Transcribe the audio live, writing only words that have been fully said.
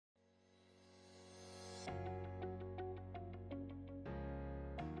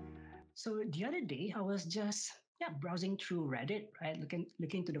So the other day, I was just browsing through Reddit, right,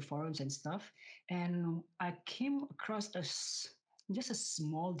 looking to the forums and stuff, and I came across just a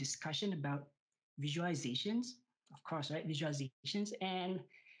small discussion about visualizations, of course, right, visualizations, and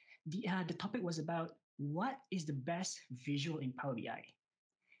the topic was about what is the best visual in Power BI.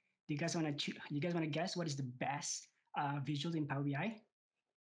 Do you guys want to you guys want to guess what is the best visual in Power BI?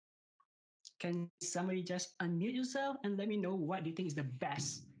 Can somebody just unmute yourself and let me know what do you think is the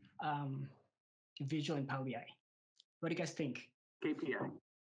best um, visual in Power BI? What do you guys think? KPI.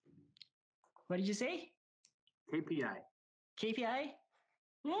 What did you say? KPI. KPI?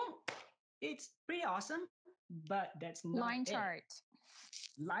 Hmm, it's pretty awesome, but that's not Line it. chart.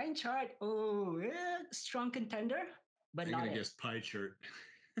 Line chart, oh, yeah, strong contender, but I'm not gonna it. guess pie chart.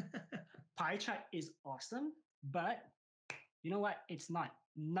 Pie chart is awesome, but you know what? It's not.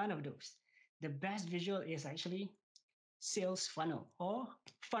 None of those. The best visual is actually sales funnel or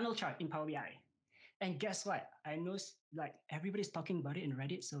funnel chart in Power BI. And guess what? I know like everybody's talking about it in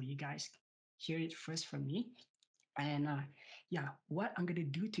Reddit, so you guys hear it first from me. And yeah, what I'm gonna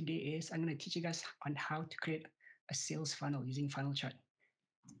do today is I'm gonna teach you guys on how to create a sales funnel using funnel chart.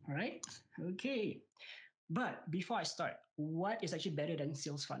 All right? Okay. But before I start, what is actually better than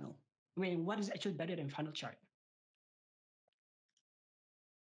sales funnel? I mean, what is actually better than funnel chart?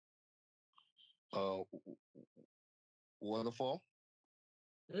 Uh, Waterfall.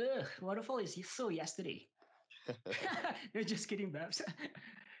 Ugh, waterfall is so yesterday. No, just kidding, Babs.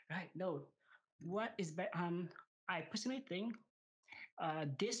 Right? No. What is better? I personally think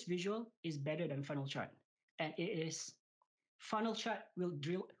this visual is better than funnel chart, and it is funnel chart will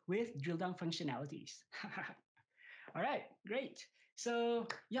drill with drill down functionalities. All right, great. So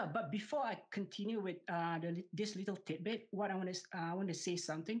yeah, but before I continue with this little tidbit, what I want to say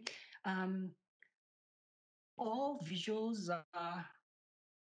something. Um, all visuals are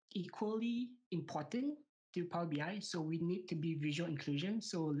equally important to Power BI. So we need to be visual inclusion.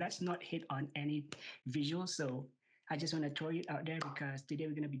 So let's not hit on any visuals. So I just want to throw it out there because today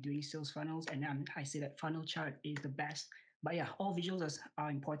we're going to be doing sales funnels, and I say that funnel chart is the best. But yeah, all visuals are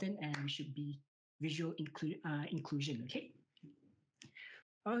important, and we should be visual inclusion. Okay.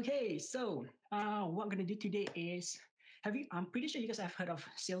 Okay. So what I'm going to do today is have you? I'm pretty sure you guys have heard of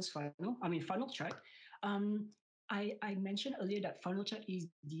sales funnel. I mean funnel chart. Um, I mentioned earlier that funnel chart is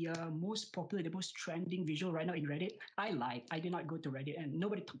the most popular, the most trending visual right now in Reddit. I lied. I did not go to Reddit and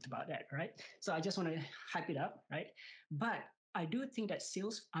nobody talked about that, right? So I just want to hype it up, right? But I do think that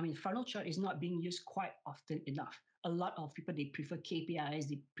funnel chart is not being used quite often enough. A lot of people, they prefer KPIs,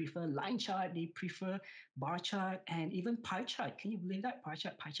 they prefer line chart, they prefer bar chart, and even pie chart. Can you believe that? Pie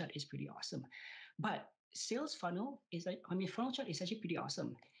chart is pretty awesome. But sales funnel is like, funnel chart is actually pretty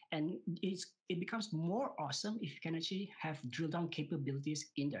awesome. And it becomes more awesome if you can actually have drill down capabilities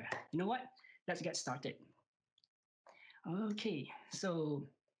in there. You know what? Let's get started. Okay, so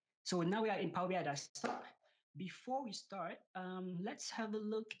now we are in Power BI desktop. Before we start, let's have a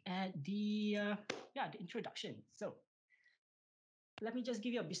look at the introduction. So let me just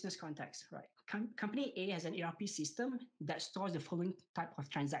give you a business context, right? Company A has an ERP system that stores the following type of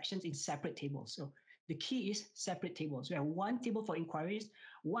transactions in separate tables. So the key is separate tables. We have one table for inquiries,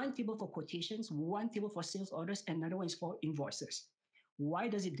 one table for quotations, one table for sales orders, and another one is for invoices. Why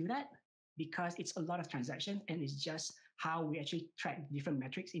does it do that? Because it's a lot of transactions and it's just how we actually track different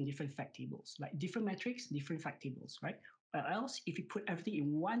metrics in different fact tables. Like different metrics, different fact tables, right? Or else, if you put everything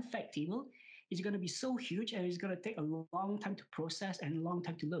in one fact table, it's going to be so huge and it's going to take a long time to process and a long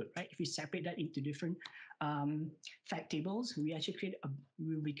time to load, right? If we separate that into different fact tables,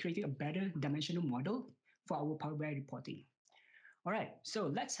 we'll be creating a better dimensional model for our Power BI reporting. All right,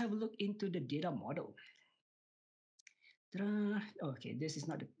 so let's have a look into the data model. Ta-da. Okay, this is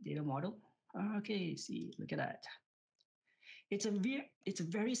not the data model. Okay, see, look at that. It's a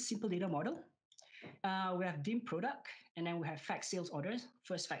very simple data model. We have dim product, and then we have fact sales orders,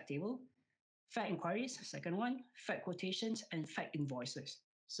 first fact table, fact inquiries, second one, fact quotations, and fact invoices.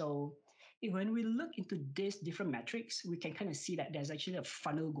 So when we look into these different metrics, we can kind of see that there's actually a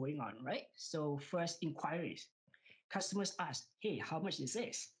funnel going on, right? So first, inquiries. Customers ask, hey, how much this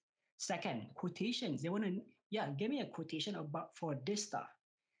is? Second, quotations. They want to, give me a quotation about for this stuff.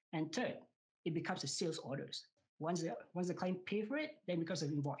 And third, it becomes a sales orders. Once the client pay for it, then it becomes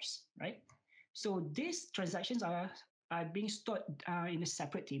an invoice, right? So these transactions are being stored in a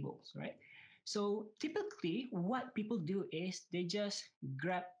separate tables, right? So typically, what people do is they just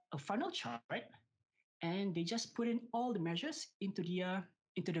grab a funnel chart and they just put in all the measures into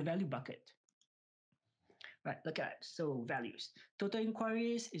the value bucket. Right, look at it. So values. Total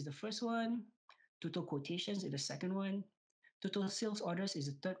inquiries is the first one. Total quotations is the second one. Total sales orders is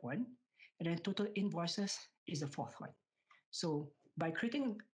the third one. and then total invoices is the fourth one. So by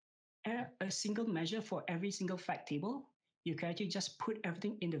creating a single measure for every single fact table, you can actually just put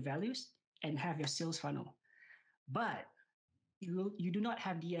everything in the values and have your sales funnel. But you do not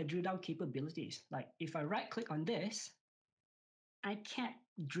have the drill down capabilities. Like if I right click on this, I can't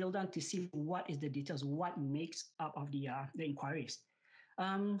drill down to see what is the details, what makes up of the inquiries.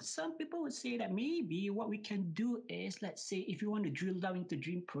 Some people would say that maybe what we can do is, let's say, if you want to drill down into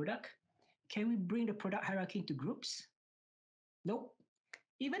dream product, can we bring the product hierarchy into groups? Nope.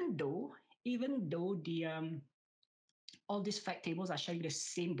 Even though, even though the all these fact tables are sharing the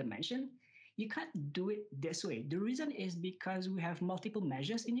same dimension, you can't do it this way. The reason is because we have multiple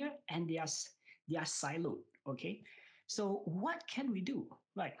measures in here and they are siloed. Okay. So what can we do?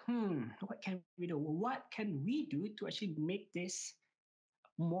 Like, what can we do? What can we do to actually make this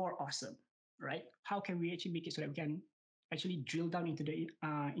more awesome, right? How can we actually make it so that we can actually drill down into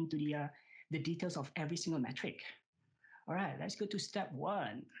the details of every single metric? All right, let's go to step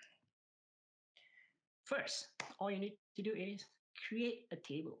one. First, all you need to do is create a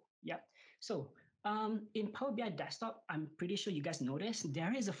table. Yep. So in Power BI Desktop, I'm pretty sure you guys noticed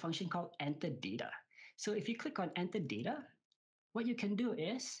there is a function called Enter Data. So if you click on Enter Data, what you can do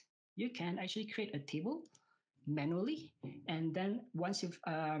is you can actually create a table manually, and then once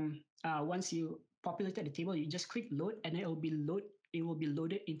you populated the table, you just click load, and it will be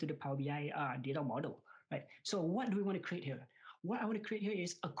loaded into the Power BI data model, right? So what do we want to create here? What I want to create here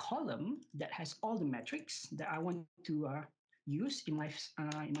is a column that has all the metrics that I want to use in my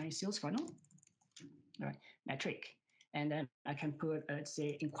sales funnel, right? Metric, and then I can put let's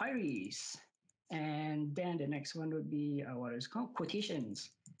say inquiries, and then the next one would be what is called quotations,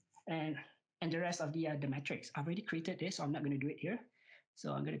 and and the rest of the metrics. I've already created this, so I'm not going to do it here.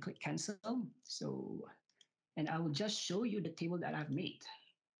 So I'm going to click cancel. So and I will just show you the table that I've made.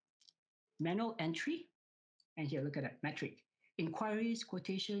 Manual entry, and here look at that metric: inquiries,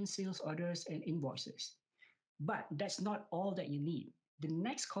 quotations, sales orders, and invoices. But that's not all that you need. The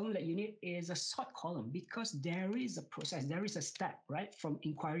next column that you need is a sort column, because there is a process, there is a step, right? From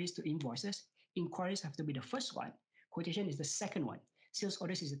inquiries to invoices. Inquiries have to be the first one, quotation is the second one, sales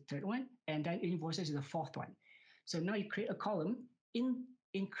orders is the third one, and then invoices is the fourth one. So now you create a column in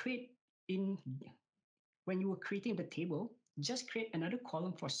create in when you were creating the table, just create another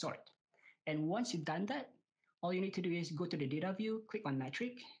column for sort. And once you've done that, all you need to do is go to the data view, click on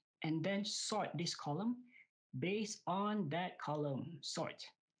metric, and then sort this column based on that column sort.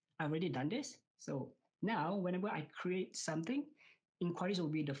 I've already done this. So now whenever I create something, inquiries will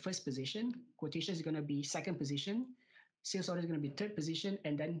be the first position, quotation is going to be second position, sales order is going to be third position,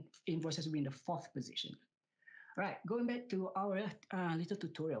 and then invoices will be in the fourth position. All right, going back to our little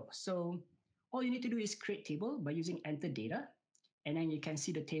tutorial. So all you need to do is create table by using enter data, and then you can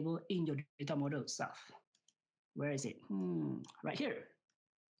see the table in your data model itself. Where is it? Right here.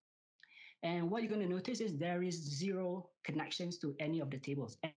 And what you're going to notice is there is zero connections to any of the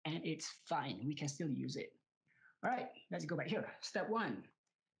tables, and it's fine. We can still use it. All right, let's go back here. Step one.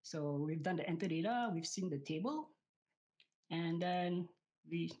 So we've done the enter data, we've seen the table, and then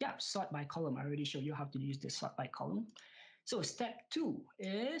sort by column. I already showed you how to use the sort by column. So step two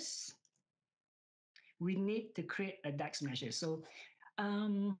is we need to create a DAX measure. So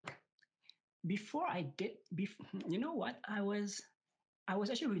um, before I did, you know what? I was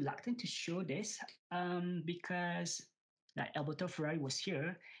actually reluctant to show this because like Alberto Ferrari was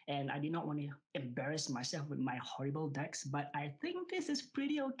here, and I did not want to embarrass myself with my horrible decks. But I think this is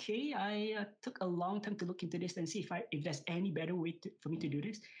pretty okay. I took a long time to look into this and see if there's any better way for me to do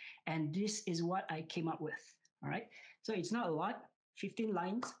this, and this is what I came up with. All right, so it's not a lot, 15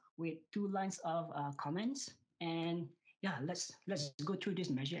 lines with 2 lines of comments, and yeah, let's go through this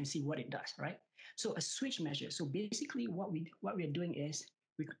measure and see what it does. Right. So a switch measure. So basically, what we are doing is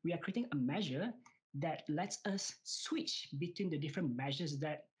we are creating a measure that lets us switch between the different measures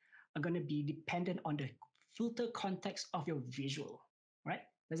that are going to be dependent on the filter context of your visual. Right?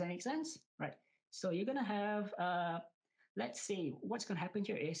 Does that make sense? Right. So you're going to have, let's say, what's going to happen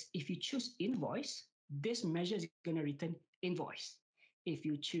here is if you choose invoice, this measure is going to return invoice. If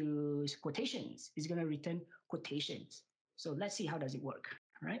you choose quotations, it's going to return quotations. So let's see how does it work.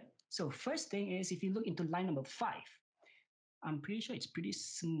 Right? So first thing is if you look into line number 5, I'm pretty sure it's pretty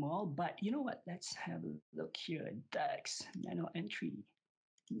small, but you know what? Let's have a look here. DAX, manual entry,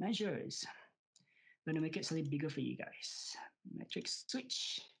 measures. I'm gonna make it slightly bigger for you guys. Metric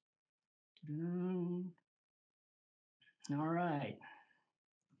switch. All right.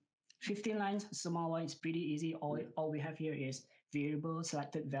 15 lines, small one, it's pretty easy. All we have here is variable,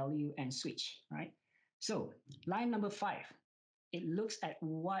 selected value, and switch, right? So line number 5, it looks at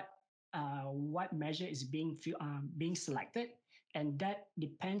what what measure is being selected, and that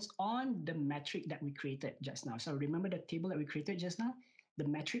depends on the metric that we created just now. So remember the table that we created just now? The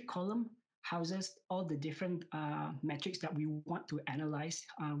metric column houses all the different metrics that we want to analyze,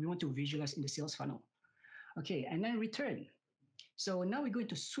 we want to visualize in the sales funnel. Okay, and then return. So now we're going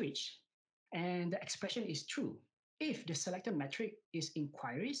to switch, and the expression is true. If the selected metric is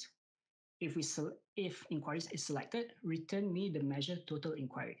inquiries, if inquiries is selected, return me the measure total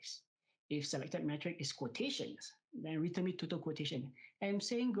inquiries. If selected metric is quotations, then return me total quotation. And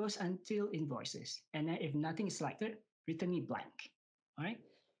same goes until invoices. And then if nothing is selected, return me blank. All right.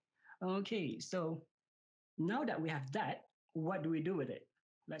 Okay. So now that we have that, what do we do with it?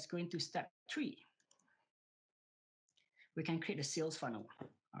 Let's go into step 3. We can create a sales funnel.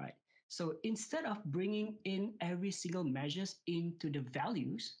 All right. So instead of bringing in every single measures into the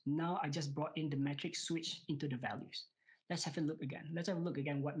values, now I just brought in the metric switch into the values. Let's have a look again. Let's have a look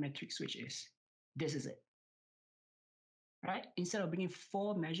again what metric switch is. This is it. Right? Instead of bringing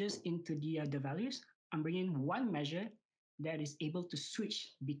 4 measures into the values, I'm bringing one measure that is able to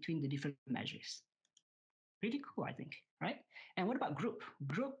switch between the different measures. Pretty cool, I think, right? And what about group?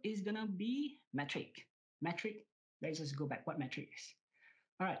 Group is gonna be metric. Metric, let's just go back what metric is.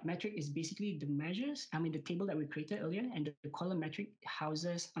 All right, metric is basically the measures, the table that we created earlier, and the column metric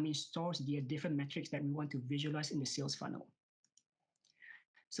stores the different metrics that we want to visualize in the sales funnel.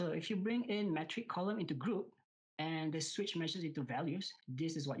 So if you bring in metric column into group and the switch measures into values,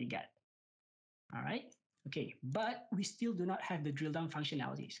 this is what you get. All right, okay, but we still do not have the drill down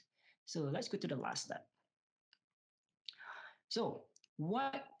functionalities. So let's go to the last step. So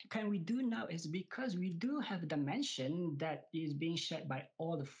what can we do now is, because we do have a dimension that is being shared by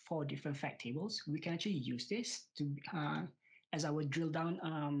all the 4 different fact tables, we can actually use this to as our drill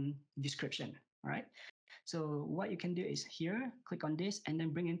down description. All right. So what you can do is here, click on this and then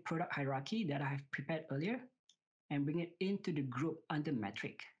bring in product hierarchy that I have prepared earlier and bring it into the group under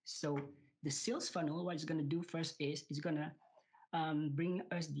metric. So the sales funnel, what it's going to do first is it's going to bring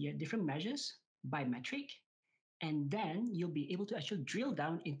us the different measures by metric, and then you'll be able to actually drill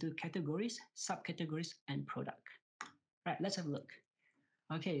down into categories, subcategories, and product. Right, let's have a look.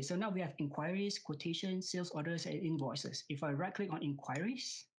 Okay, so now we have inquiries, quotations, sales orders, and invoices. If I right click on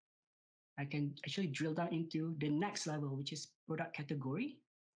inquiries, I can actually drill down into the next level, which is product category.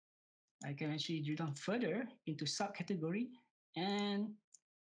 I can actually drill down further into subcategory and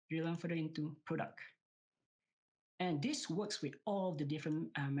drill down further into product. And this works with all the different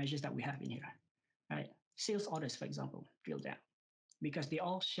measures that we have in here. Right? Sales orders, for example, drill down. Because they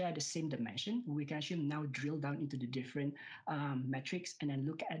all share the same dimension, we can actually now drill down into the different metrics and then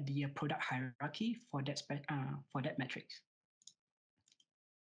look at the product hierarchy for that metrics.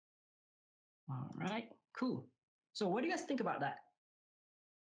 All right, cool. So what do you guys think about that?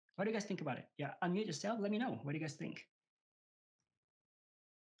 What do you guys think about it? Yeah, unmute yourself. Let me know. What do you guys think?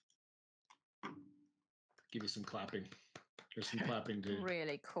 Give you some clapping. There's some clapping too.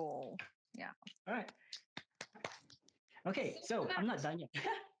 Really cool. Yeah. All right. Okay, so I'm not done yet.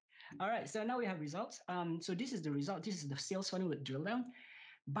 All right, so now we have results. So this is the result. This is the sales funnel with drill down.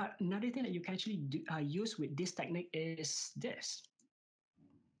 But another thing that you can actually use with this technique is this.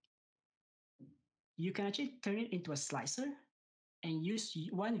 You can actually turn it into a slicer and use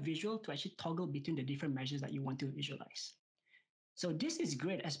one visual to actually toggle between the different measures that you want to visualize. So this is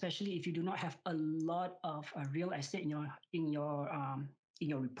great, especially if you do not have a lot of real estate in your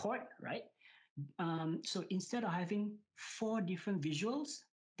report, right? So instead of having 4 different visuals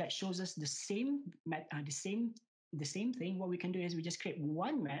that shows us the same thing, what we can do is we just create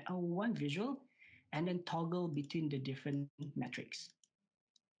one visual and then toggle between the different metrics.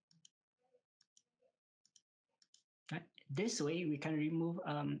 Right? This way, we can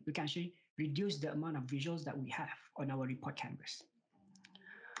we can actually reduce the amount of visuals that we have on our report canvas.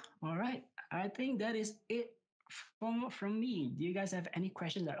 All right, I think that is it from me. Do you guys have any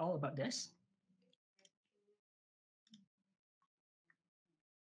questions at all about this?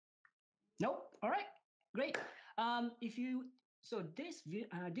 Nope. All right, great. If you so this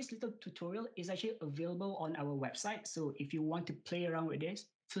little tutorial is actually available on our website. So if you want to play around with this,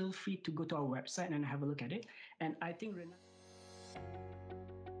 feel free to go to our website and have a look at it. And I think